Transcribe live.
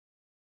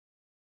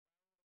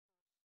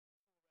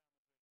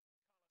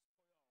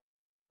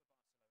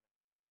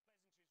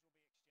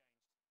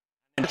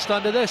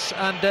onto this,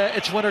 and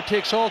it's winner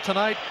takes all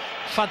tonight.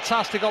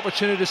 Fantastic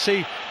opportunity to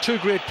see two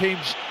great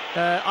teams.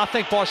 I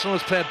think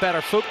Barcelona's playing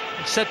better football.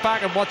 Sit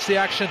back and watch the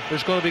action.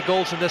 There's going to be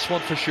goals in this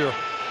one for sure.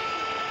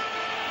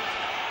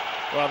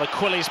 Well, the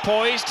quill is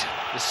poised,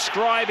 the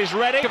scribe is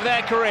ready of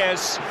their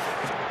careers,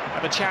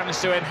 and the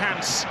chance to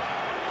enhance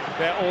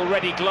their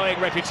already glowing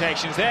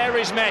reputations. There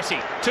is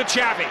Messi to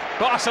Xavi.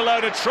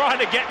 Barcelona trying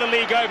to get the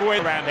league over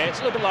with around here. It's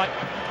a little bit like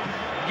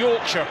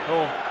Yorkshire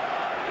or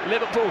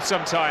Liverpool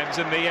sometimes,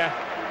 and the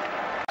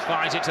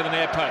finds it to the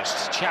near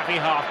post. Xavi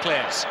half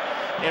clears.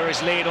 Here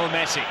is Lionel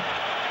Messi.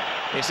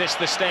 Is this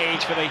the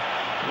stage for the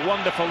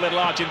wonderful little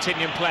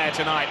Argentinian player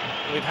tonight?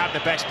 We've had the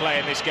best player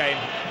in this game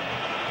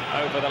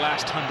over the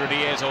last 100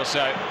 years or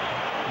so.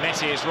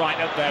 Messi is right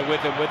up there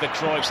with them, with the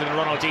Cruyffs and the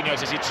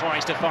Ronaldinhos, as he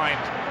tries to find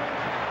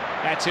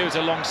Eto'o's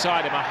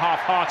alongside him, a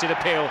half-hearted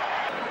appeal.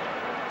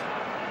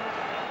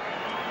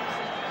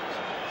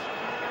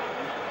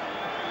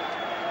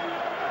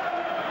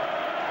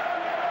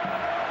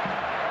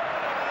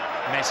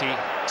 Messi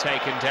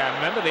taken down.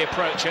 Remember the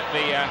approach at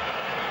the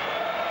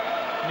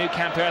Nou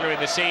Camp earlier in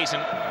the season,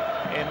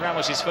 in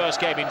Ramos's first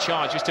game in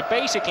charge, was to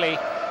basically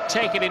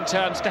take it in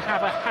turns to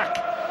have a hack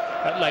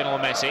at Lionel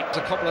Messi.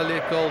 A couple of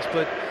late goals,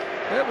 but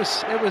it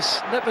was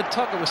nip and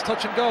tuck. It was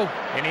touch and go.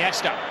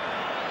 Iniesta.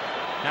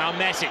 Now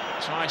Messi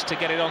tries to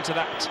get it onto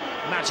that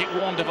magic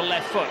wand of a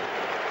left foot.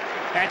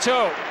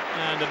 Eto'o,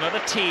 and another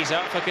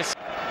teaser for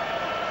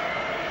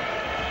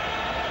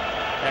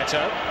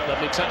Eto'o,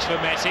 lovely touch for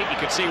Messi. You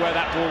could see where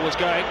that ball was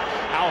going.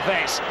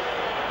 Alves,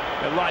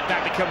 the right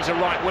back becomes a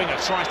right winger,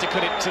 tries to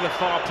cut it to the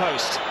far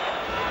post.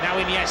 Now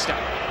Iniesta.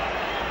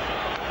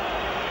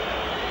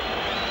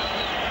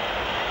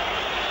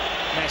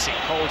 Messi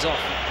holds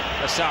off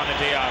Osama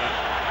Diarra.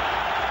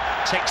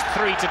 Takes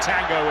three to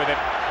tango with him,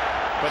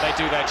 but they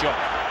do their job.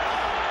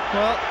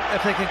 Well,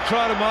 if they can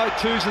crowd him out,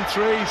 2s and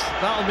 3s,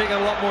 that'll make it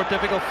a lot more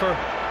difficult for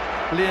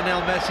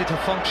Lionel Messi to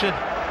function.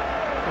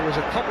 There was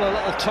a couple of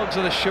little tugs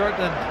on his shirt,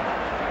 and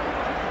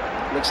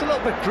looks a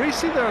little bit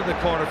greasy there in the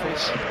corner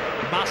face.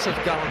 Massive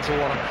gallons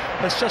of water.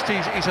 It's just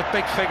he's a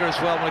big figure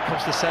as well when it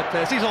comes to set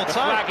plays. He's on the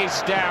time. The flag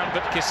is down,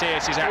 but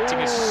Casillas is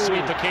acting as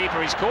sweeper keeper.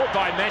 He's caught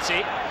by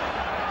Messi.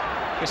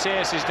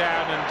 Casillas is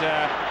down, and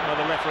well,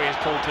 the referee has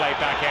pulled play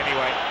back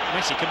anyway.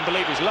 Messi couldn't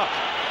believe his luck.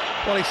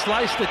 Well, he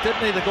sliced it,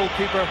 didn't he, the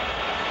goalkeeper?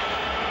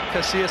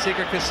 Casillas,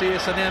 Iker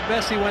Casillas, and then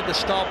Messi went to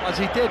stop, as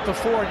he did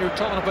before, and you were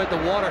talking about the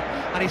water,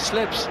 and he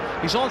slips.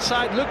 He's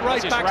onside, look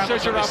right back,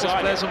 Sergio Ramos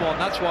plays him on,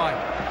 that's why.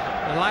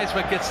 The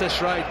linesman gets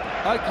this right.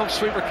 Out comes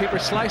sweeper keeper,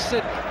 sliced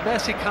it.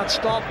 Messi can't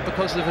stop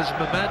because of his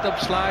momentum,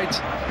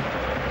 slides,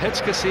 hits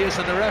Casillas,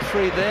 and the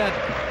referee then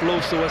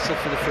blows the whistle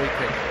for the free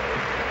kick.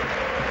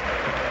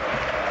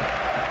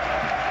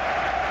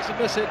 Doesn't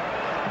miss it.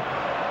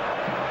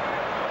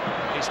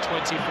 His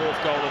 24th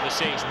goal of the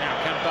season. Now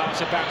can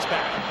Barca bounce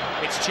back?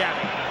 It's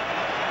Xavi.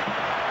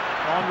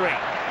 Henry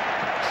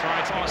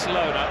tried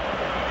Barcelona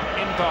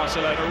in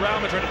Barcelona. Real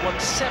Madrid have won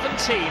 17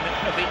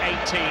 of the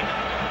 18,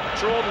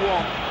 drawn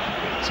 1,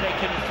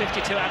 taken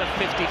 52 out of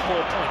 54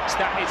 points.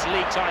 That is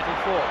league title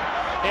 4.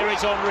 Here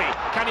is Henry.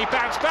 Can he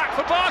bounce back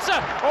for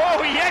Barca? Oh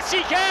yes,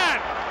 he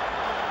can.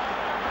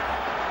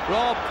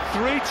 Rob,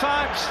 3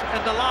 times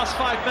in the last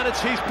 5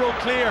 minutes he's broke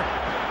clear.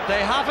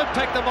 They haven't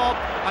picked him up,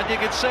 and you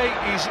can see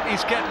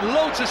he's getting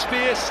loads of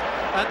space,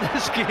 and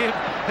this game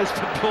has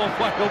been blown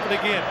wide open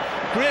again.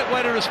 Great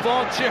way to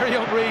respond, Thierry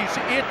Henry's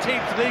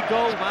 18th league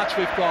goal match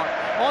we've got.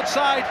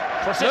 Onside.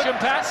 Precision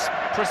pass,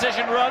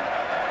 precision run.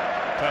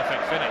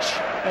 Perfect finish.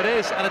 It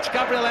is, and it's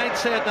Gabriel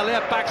Heinze in the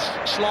left back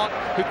slot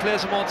who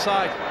plays him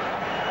onside.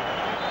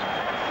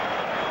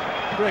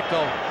 Great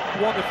goal,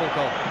 wonderful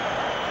goal.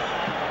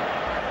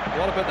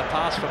 What about the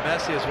pass from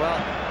Messi as well?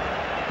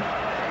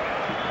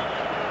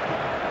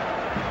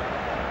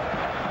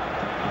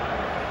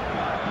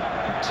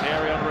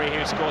 Thierry Henry,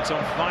 who scored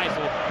some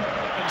vital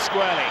and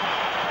squarely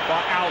by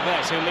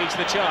Alves, who leads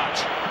the charge.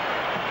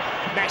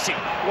 Messi,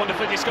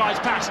 wonderfully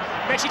disguised pass.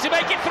 Messi to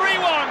make it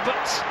 3-1,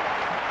 but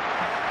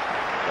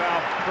well,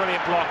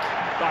 brilliant block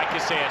by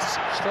Casillas.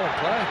 Still in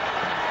play.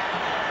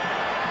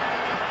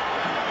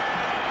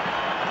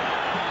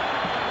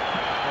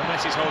 Well,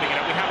 Messi's holding it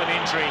up. We have an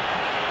injury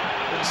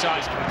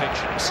inside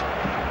convictions.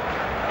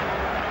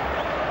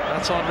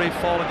 That's Henry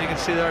falling. You can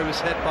see there he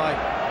was hit by.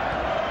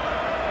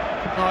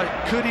 Now,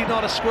 could he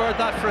not have squared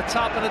that for a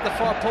tap in at the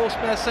far post,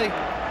 Messi?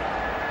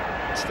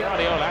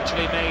 Guardiola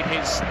actually made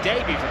his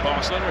debut for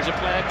Barcelona as a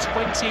player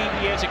 20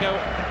 years ago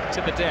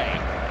to the day.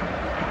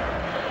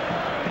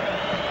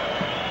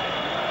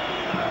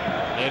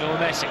 Lionel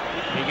Messi,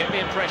 you get the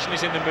impression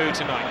he's in the mood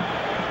tonight.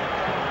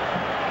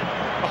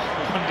 Oh,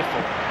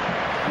 wonderful.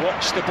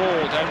 Watch the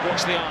ball, don't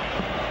watch the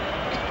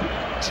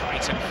eye.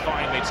 Tight and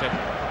finely to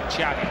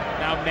Xavi.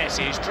 Now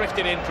Messi is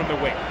drifted in from the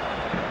wing.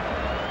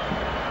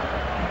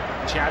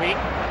 Xavi,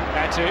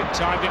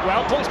 timed it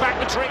well, pulls back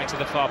the tree to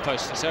the far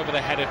post. It's over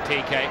the head of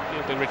Piqué.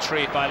 It'll be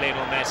retrieved by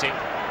Lionel Messi.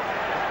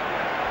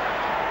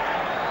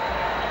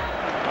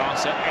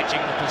 Barca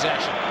edging the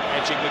possession,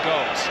 edging the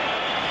goals.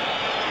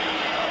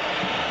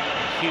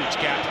 Huge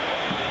gap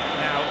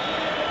now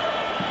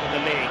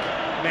the league.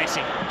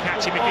 Messi,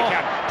 catch him if you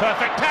can.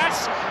 Perfect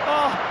pass.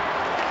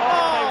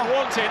 They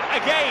wanted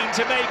again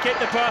to make it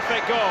the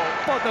perfect goal.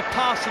 But the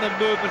passing and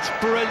movement's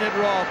brilliant,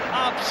 Rob.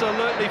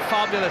 Absolutely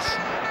fabulous.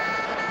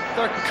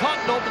 They're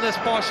cutting open this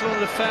Barcelona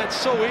defence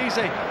so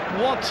easy.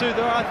 1-2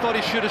 there. I thought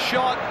he should have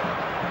shot,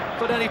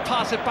 but then he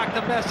passed it back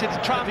to Messi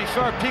to try and be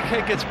fair.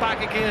 Piqué gets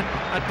back again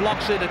and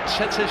blocks it and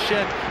hits his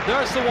shin.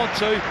 There's the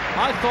 1-2.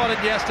 I thought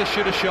Iniesta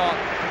should have shot.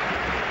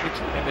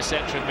 In the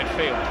centre of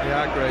midfield.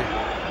 Yeah, I agree.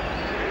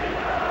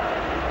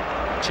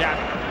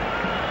 Xavi.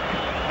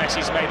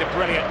 Messi's made a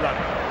brilliant run.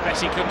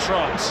 Messi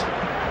controls.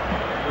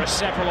 There are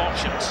several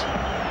options.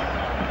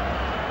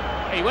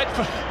 He went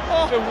for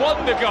the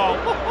wonder goal.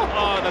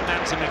 Oh, the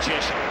man's a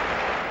magician.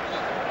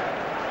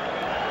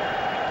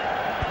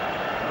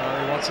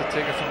 He wants to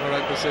take it from the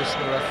right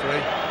position, the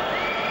referee.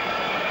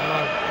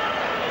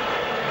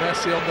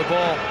 Messi on the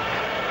ball.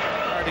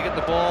 Hard to get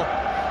the ball.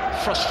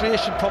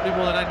 Frustration probably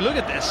more than anything. Look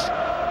at this.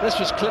 This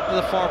was clipped to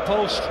the far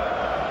post.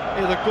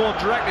 Here they're going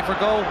directly for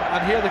goal,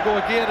 and here they go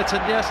again. It's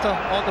Iniesta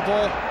on the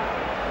ball.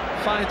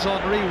 Finds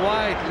Henry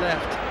wide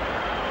left.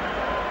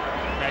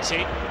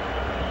 Messi.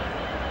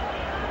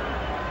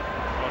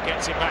 Well,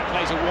 gets it back,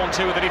 plays a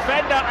 1-2 with the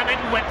defender, and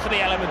then went for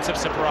the element of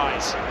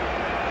surprise.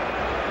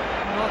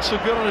 Not so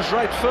good on his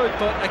right foot,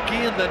 but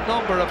again, the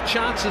number of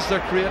chances they're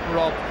creating,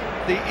 Rob.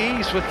 The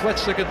ease with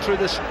which they get through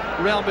this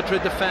Real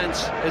Madrid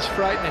defence is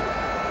frightening.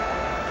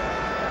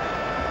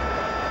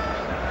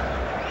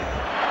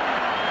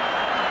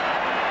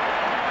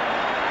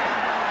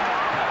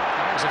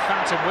 There's a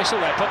phantom whistle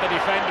there, put the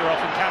defender off,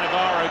 and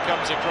Cannavaro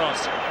comes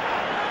across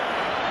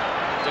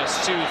to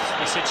soothe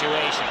the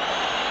situation.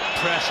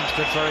 Pressing's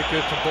been very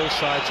good from both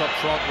sides up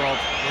front, Rob.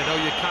 You know,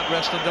 you can't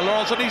rest on the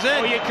laurels, and he's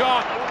in. Oh, you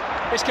can't.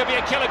 This could be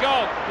a killer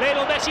goal.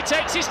 Lionel Messi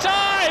takes his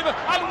time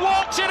and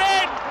walks it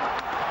in.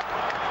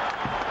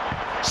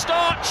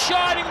 Start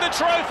shining the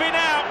trophy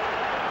now.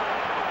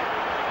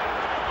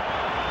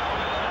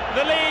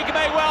 The league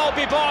may well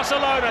be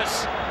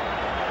Barcelona's.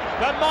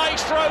 The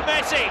maestro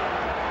Messi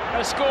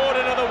has scored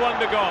another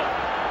wonder goal.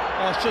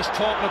 I was just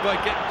talking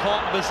about getting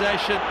caught in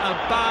possession, and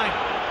bang,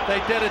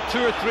 they did it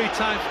 2 or 3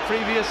 times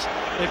previous.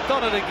 They've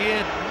done it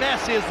again.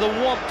 Messi is the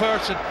one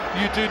person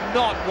you do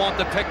not want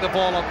to pick the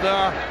ball up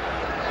there.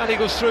 And he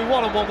goes through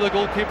one-on-one with the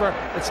goalkeeper.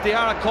 It's the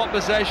Diarra caught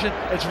possession.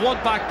 It's won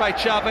back by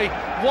Xavi.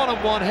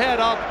 One-on-one, head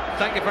up.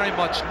 Thank you very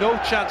much. No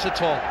chance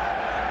at all.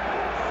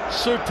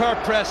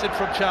 Superb pressing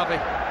from Xavi.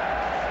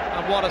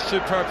 And what a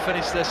superb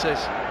finish this is.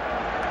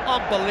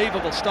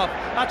 Unbelievable stuff.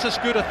 That's as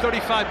good a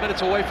 35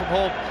 minutes away from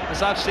home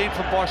as I've seen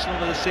from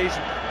Barcelona this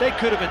season. They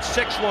could have been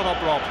 6-1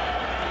 up, Rob.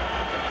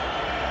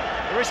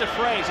 There is a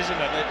phrase, isn't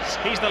there, that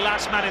he's the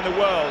last man in the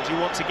world you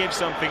want to give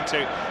something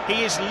to.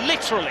 He is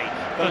literally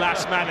the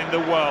last man in the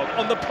world,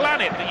 on the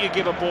planet, that you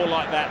give a ball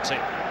like that to.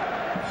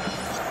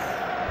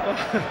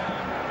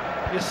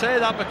 You say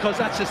that because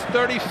that's his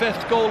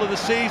 35th goal of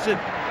the season,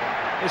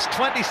 his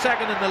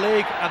 22nd in the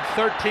league and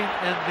 13th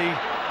in the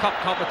cup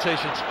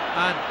competitions.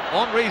 And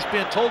Henry's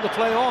being told to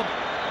play on.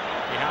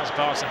 He has.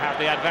 Barca have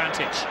the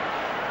advantage.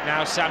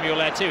 Now Samuel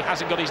Eto'o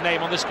hasn't got his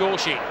name on the score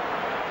sheet.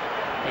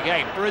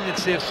 Again, brilliant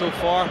save so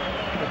far,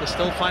 but they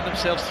still find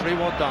themselves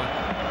 3-1 down.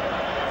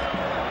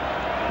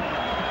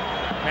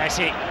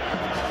 Messi,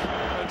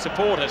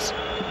 supporters,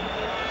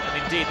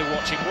 and indeed the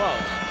watching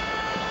world.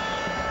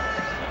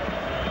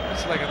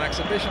 It's like an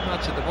exhibition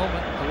match at the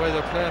moment. The way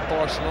they're playing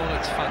Barcelona,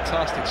 it's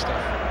fantastic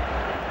stuff.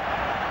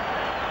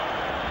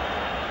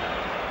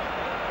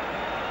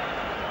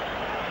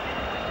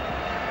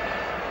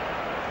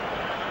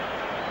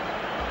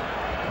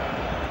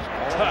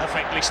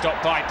 Perfectly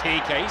stopped by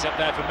Piqué. He's up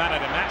there for man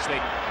of the match, the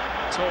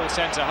tall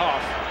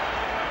centre-half.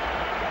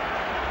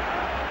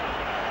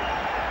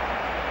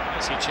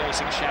 Messi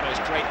chasing shadows,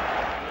 great.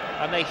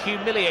 And they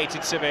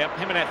humiliated Sevilla.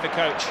 Jimenez, the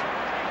coach,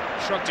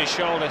 shrugged his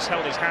shoulders,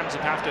 held his hands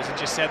up afterwards and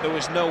just said there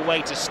was no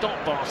way to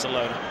stop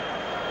Barcelona.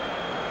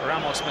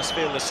 Ramos must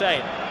feel the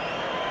same.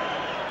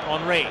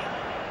 Henry.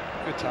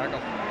 Good tackle.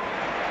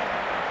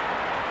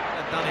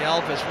 And Dani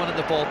Alves winning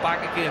the ball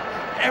back again.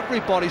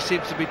 Everybody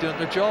seems to be doing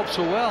their job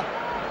so well.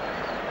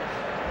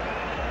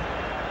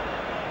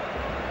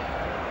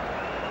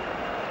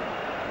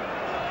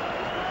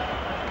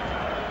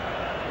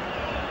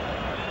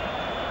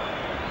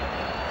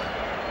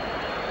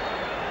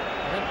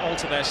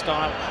 Alter their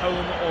style,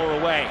 home or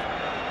away.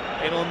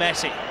 Lionel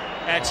Messi,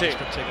 Eto'o,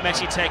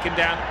 Messi taken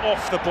down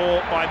off the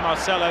ball by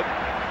Marcelo.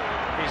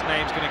 His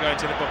name's going to go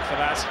into the book for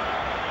that.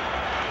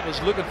 Was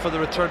looking for the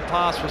return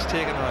pass, was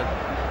taken out.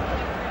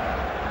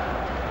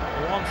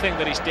 One thing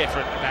that is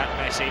different about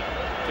Messi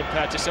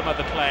compared to some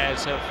other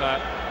players of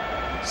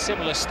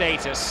similar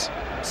status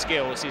and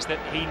skills is that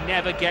he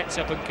never gets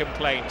up and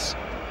complains.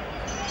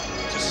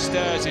 Just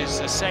stares his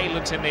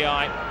assailant in the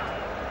eye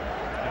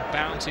and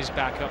bounces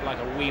back up like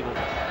a weevil.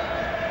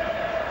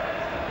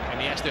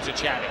 Iniesta to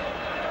Xavi.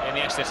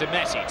 Iniesta to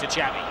Messi to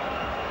Xavi.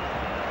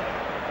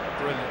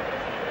 Brilliant.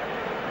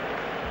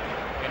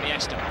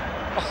 Iniesta.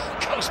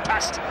 Oh, goes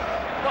past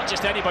not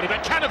just anybody,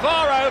 but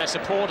Cannavaro. Their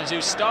supporters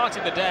who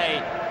started the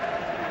day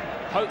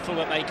hopeful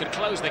that they could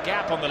close the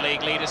gap on the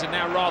league leaders, and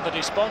now rather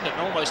despondent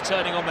and almost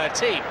turning on their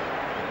team.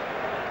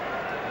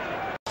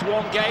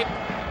 One game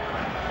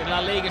in La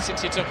Liga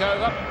since he took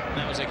over, and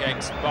that was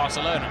against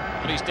Barcelona,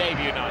 but his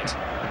debut night.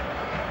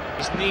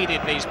 He's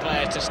needed these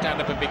players to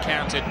stand up and be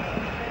counted.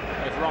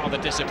 They've rather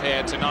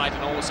disappeared tonight,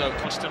 and also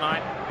cost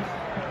tonight.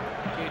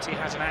 Beauty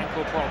has an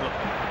ankle problem.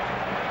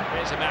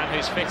 Here's a man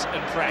who's fit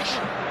and fresh,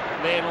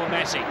 Lionel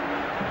Messi.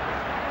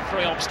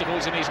 3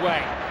 obstacles in his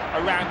way,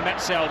 around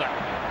Metzelder.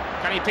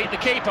 Can he beat the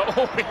keeper?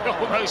 Oh, he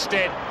almost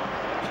did.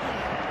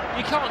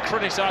 You can't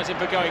criticise him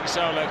for going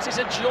solo, because it's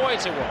a joy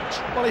to watch.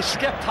 Well, he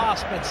skipped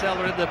past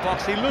Metzelder in the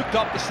box. He looked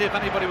up to see if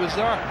anybody was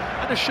there,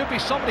 and there should be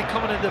somebody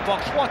coming in the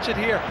box. Watch it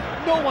here.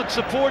 No one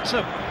supports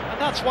him, and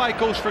that's why he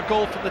goes for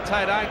goal from the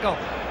tight angle.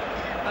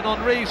 And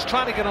Henry's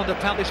trying to get on the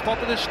penalty spot,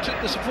 but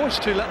the support's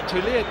too little,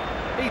 too late.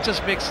 He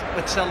just makes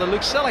Metzelder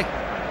look silly.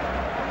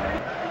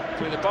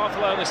 Through the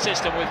Barcelona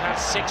system, we've had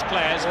 6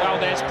 players: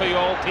 Valdez,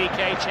 Puyol,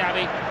 Piqué,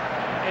 Xavi,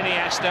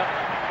 Iniesta,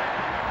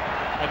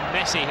 and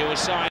Messi, who was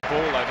signed ball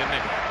though, didn't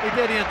he? He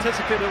did. He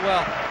anticipated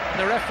well, and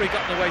the referee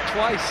got in the way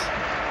twice,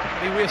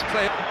 and he wastes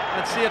play.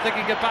 And see if they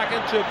can get back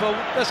into it. But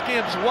this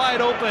game's wide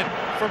open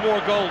for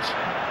more goals.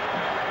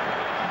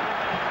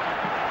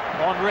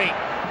 Henry,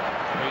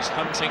 who's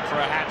hunting for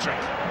a hat-trick.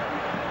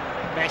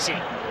 Messi.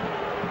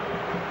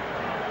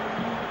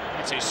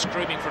 Messi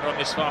screaming for it on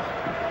this far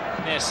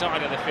near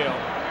side of the field.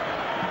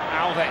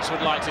 Alves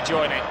would like to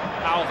join it.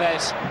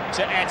 Alves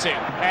to Etu.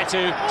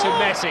 Etu to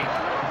Messi.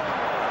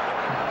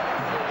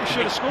 He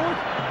should have scored.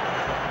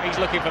 He's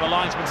looking for the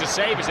linesman to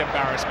save his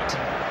embarrassment.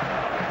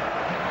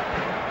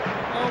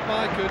 Oh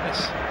my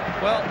goodness.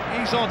 Well,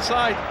 he's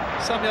onside.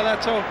 Samuel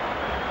Eto'o.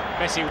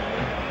 Messi,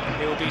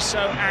 he will be so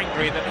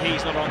angry that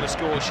he's not on the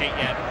score sheet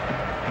yet.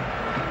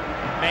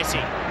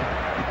 Messi.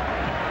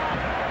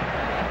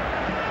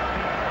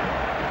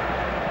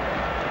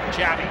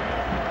 Xavi.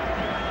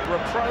 For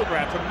a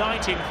programme from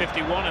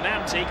 1951, an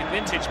antique and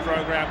vintage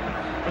programme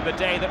from the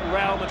day that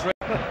Real Madrid...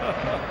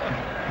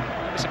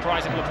 I'm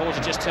surprised if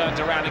Laporta just turns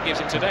around and gives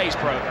him today's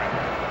programme.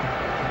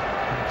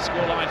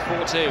 Scoreline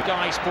 4-2.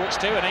 Sky Sports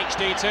 2 and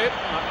HD2.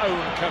 Our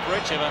own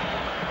coverage of a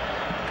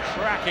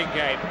cracking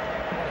game.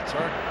 What a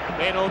turn.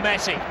 Lionel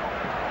Messi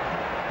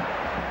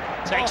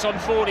takes on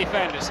 4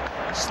 defenders,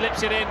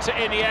 slips it into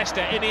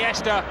Iniesta.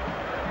 Iniesta.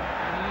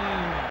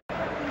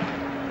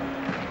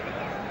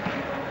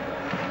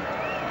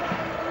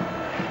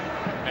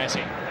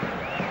 Messi.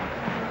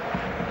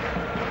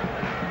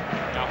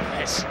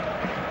 Alves.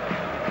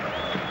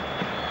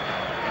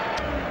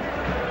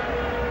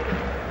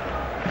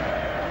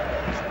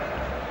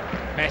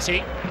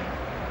 Messi.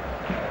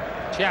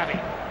 Xavi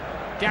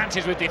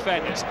dances with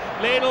defenders.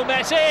 Lionel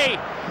Messi.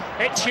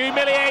 It's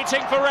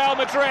humiliating for Real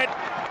Madrid.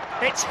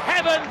 It's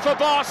heaven for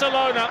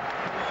Barcelona.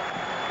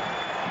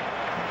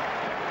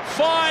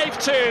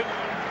 5-2.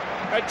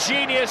 A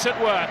genius at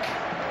work.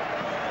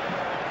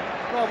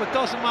 Well, it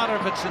doesn't matter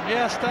if it's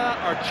Iniesta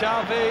or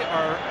Xavi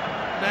or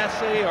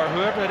Messi or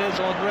whoever it is,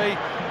 Henry.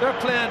 They're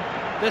playing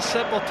this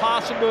simple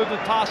passing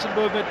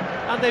movement,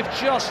 and they've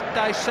just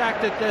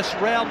dissected this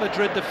Real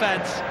Madrid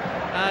defence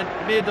and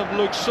made them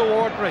look so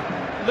ordinary.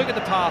 Look at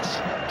the pass.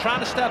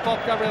 Trying to step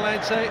up, Gabriel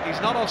Heinze. He's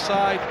not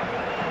offside.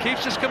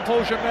 Keeps his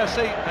composure,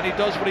 Messi, and he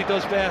does what he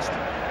does best.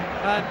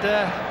 And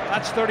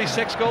that's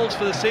 36 goals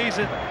for the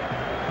season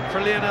for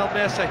Lionel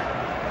Messi.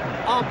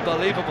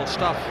 Unbelievable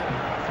stuff.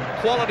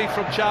 Quality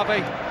from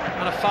Xavi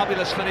and a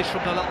fabulous finish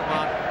from the little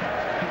man.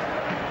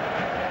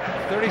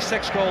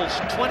 36 goals,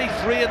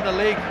 23 in the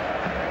league.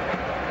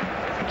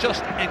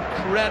 Just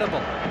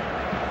incredible.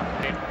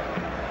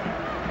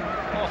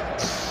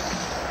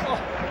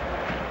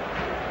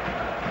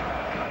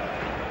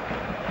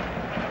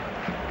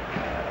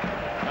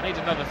 I need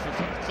another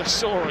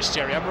thesaurus,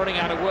 Jerry. I'm running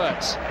out of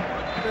words.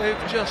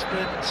 They've just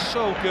been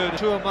so good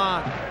to a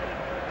man.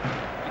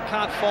 You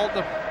can't fault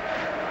them.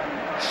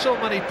 So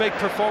many big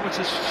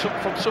performances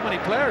from so many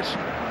players.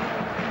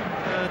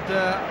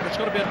 And it's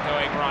going to be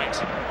going right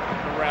for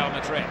Real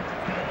Madrid.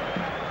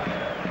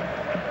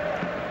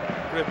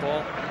 Great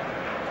ball.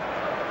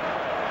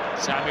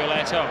 Samuel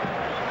Eto'o.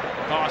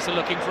 Barca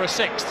looking for a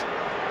 6th.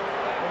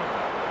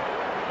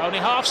 Only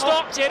half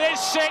stopped. It is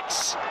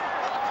 6.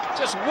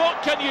 Just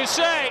what can you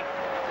say?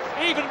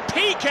 Even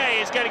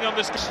Piqué is getting on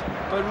this.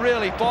 But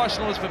really,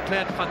 Barcelona's been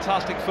playing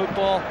fantastic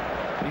football.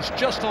 He's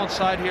just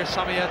onside here,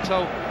 Samuel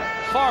Eto'o.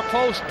 Far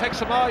post, picks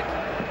him out,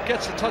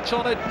 gets the touch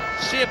on it,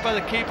 saved by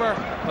the keeper,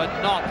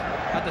 but not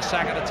at the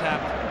second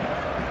attempt.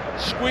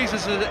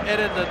 Squeezes it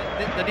in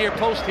the near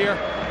post here,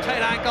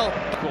 tight angle.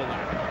 Goal now.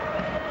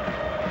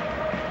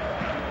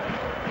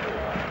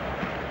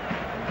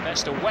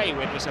 Best away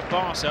win was a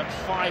Barca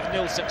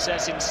 5-0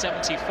 success in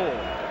 '74.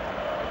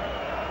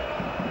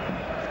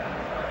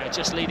 They're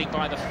just leading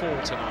by the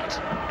 4 tonight.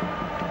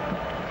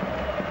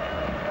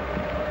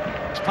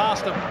 It's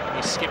past him.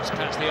 He skips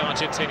past the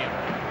Argentinian.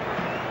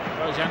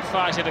 Bojan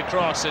fires it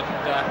across, and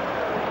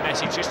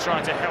Messi just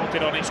trying to help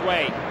it on its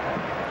way.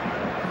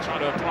 trying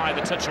to apply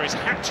the touch for his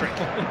hat-trick.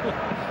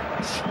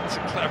 It's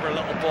a clever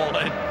little ball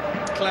in.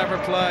 Clever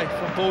play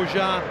from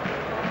Bojan.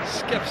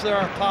 Skips there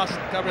past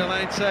Gabriel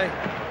Heinze.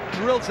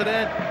 Drills it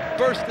in.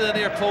 Burst to the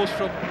near post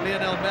from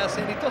Lionel Messi.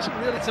 And he doesn't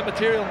really, it's a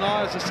material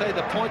now, as I say,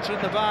 the points are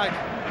in the bag.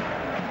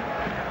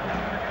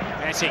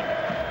 Messi,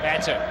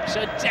 better,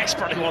 so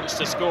desperately wants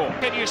to score.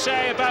 What can you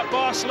say about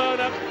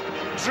Barcelona?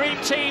 Dream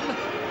team,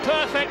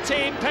 perfect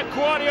team. Pep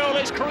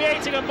Guardiola is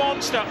creating a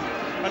monster,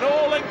 an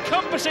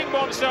all-encompassing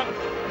monster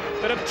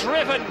that have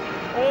driven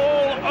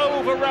all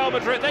over Real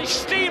Madrid. They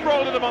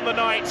steamrolled them on the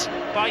night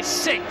by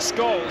 6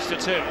 goals to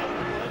 2.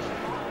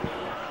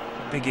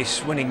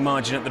 Biggest winning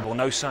margin at the ball.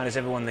 No side has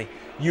ever won the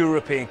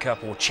European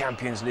Cup or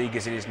Champions League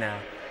as it is now.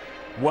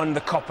 Won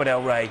the Copa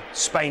del Rey,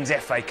 Spain's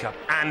FA Cup,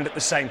 and at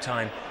the same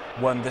time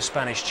won the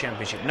Spanish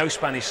Championship. No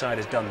Spanish side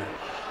has done that.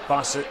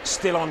 Barca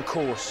still on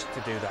course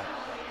to do that.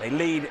 They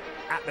lead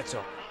at the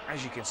top,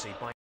 as you can see,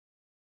 by